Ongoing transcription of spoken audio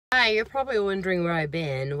Hi, you're probably wondering where I've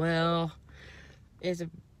been. Well, it's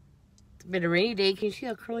been a rainy day. Can you see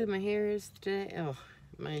how curly my hair is today? Oh,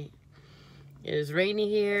 it is rainy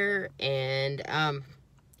here, and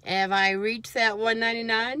have I reached that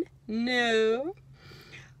 $1.99? No.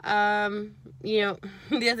 You know,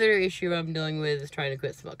 the other issue I'm dealing with is trying to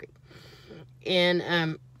quit smoking. And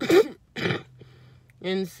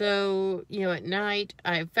and so, you know, at night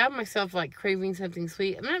I found myself like craving something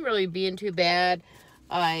sweet. I'm not really being too bad.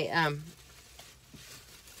 I've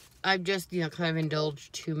just, you know, kind of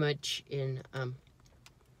indulged too much in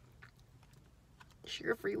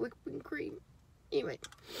sugar-free whipping cream. Anyway,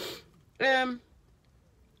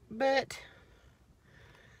 but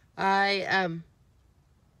I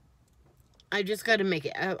just got to make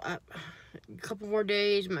it a couple more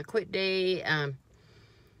days, my quit day,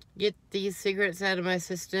 get these cigarettes out of my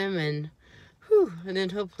system, and then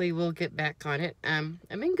hopefully we'll get back on it. I've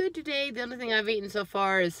been good today. The only thing I've eaten so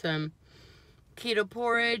far is some keto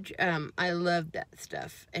porridge. I love that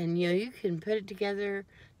stuff, and you know, you can put it together.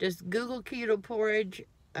 Just Google keto porridge.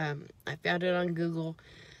 I found it on Google,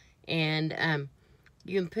 and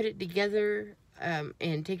you can put it together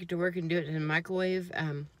and take it to work and do it in a microwave.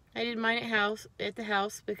 I did mine at the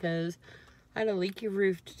house because I had a leaky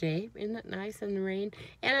roof today. Isn't that nice in the rain?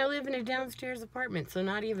 And I live in a downstairs apartment, so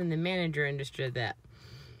not even the manager understood that.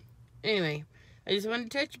 Anyway, I just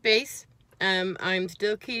wanted to touch base. I'm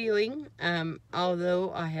still ketoing,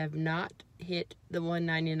 although I have not hit the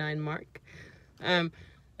 $1.99 mark.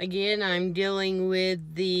 Again, I'm dealing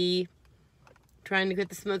with trying to quit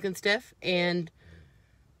the smoking stuff, and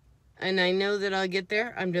I know that I'll get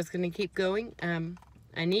there. I'm just going to keep going.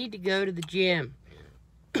 I need to go to the gym.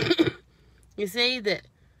 You say that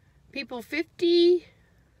people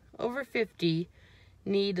over 50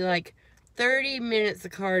 need like 30 minutes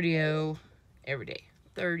of cardio every day.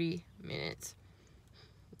 30 minutes.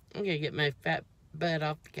 I'm gonna get my fat butt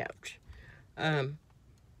off the couch. I'm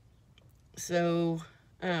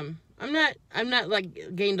not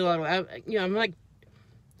like gained a lot of, you know, I'm like,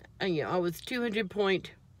 you know, I was 200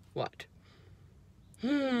 point, what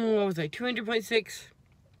was I, 200.6?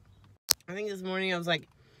 I think this morning I was like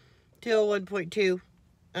 201.2.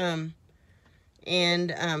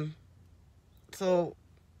 So,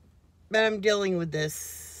 but I'm dealing with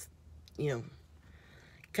this, you know,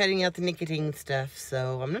 cutting out the nicotine stuff,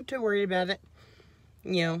 so I'm not too worried about it.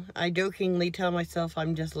 You know, I jokingly tell myself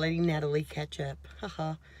I'm just letting Natalie catch up.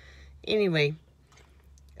 Haha. Anyway,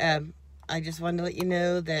 I just wanted to let you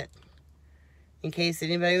know that, in case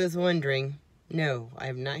anybody was wondering, no, I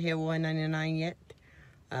have not hit $1.99 yet.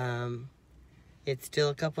 It's still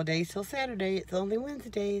a couple days till Saturday. It's only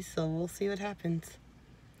Wednesday, so we'll see what happens.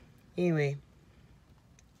 Anyway,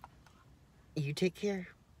 you take care.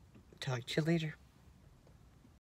 Talk to you later.